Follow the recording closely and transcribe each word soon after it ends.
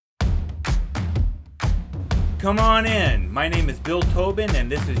Come on in. My name is Bill Tobin,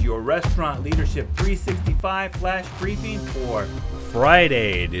 and this is your Restaurant Leadership 365 Flash Briefing for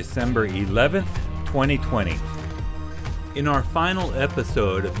Friday, December 11th, 2020. In our final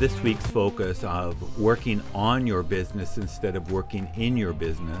episode of this week's focus of working on your business instead of working in your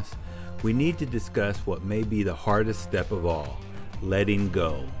business, we need to discuss what may be the hardest step of all, letting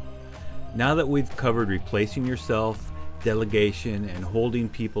go. Now that we've covered replacing yourself, delegation, and holding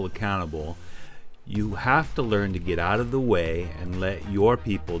people accountable, you have to learn to get out of the way and let your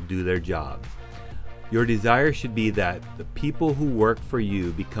people do their job. Your desire should be that the people who work for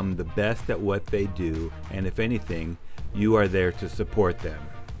you become the best at what they do, and if anything, you are there to support them.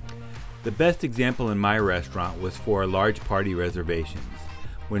 The best example in my restaurant was for large party reservations.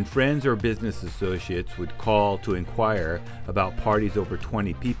 When friends or business associates would call to inquire about parties over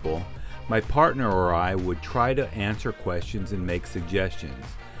 20 people, my partner or I would try to answer questions and make suggestions.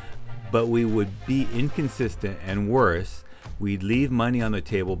 But we would be inconsistent, and worse, we'd leave money on the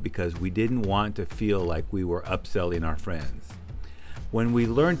table because we didn't want to feel like we were upselling our friends. When we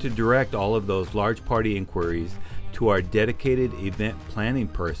learned to direct all of those large party inquiries to our dedicated event planning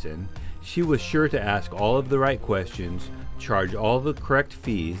person, she was sure to ask all of the right questions, charge all the correct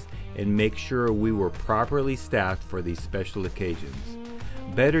fees, and make sure we were properly staffed for these special occasions.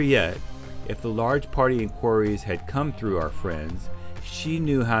 Better yet, if the large party inquiries had come through our friends, she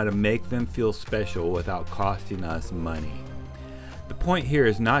knew how to make them feel special without costing us money. The point here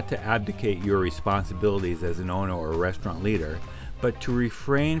is not to abdicate your responsibilities as an owner or restaurant leader, but to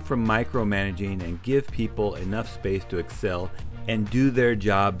refrain from micromanaging and give people enough space to excel and do their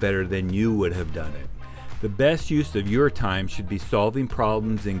job better than you would have done it. The best use of your time should be solving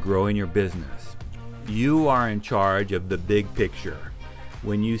problems and growing your business. You are in charge of the big picture.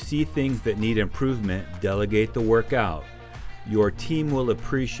 When you see things that need improvement, delegate the work out. Your team will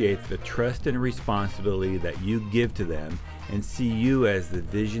appreciate the trust and responsibility that you give to them and see you as the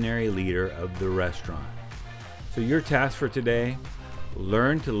visionary leader of the restaurant. So your task for today,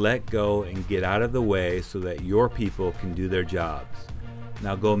 learn to let go and get out of the way so that your people can do their jobs.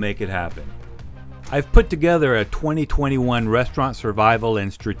 Now go make it happen. I've put together a 2021 restaurant survival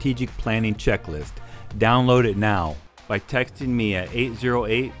and strategic planning checklist. Download it now by texting me at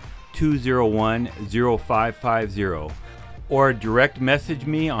 808-201-0550. or direct message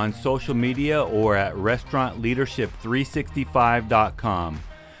me on social media or at restaurantleadership365.com.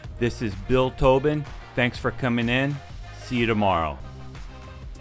 This is Bill Tobin. Thanks for coming in. See you tomorrow.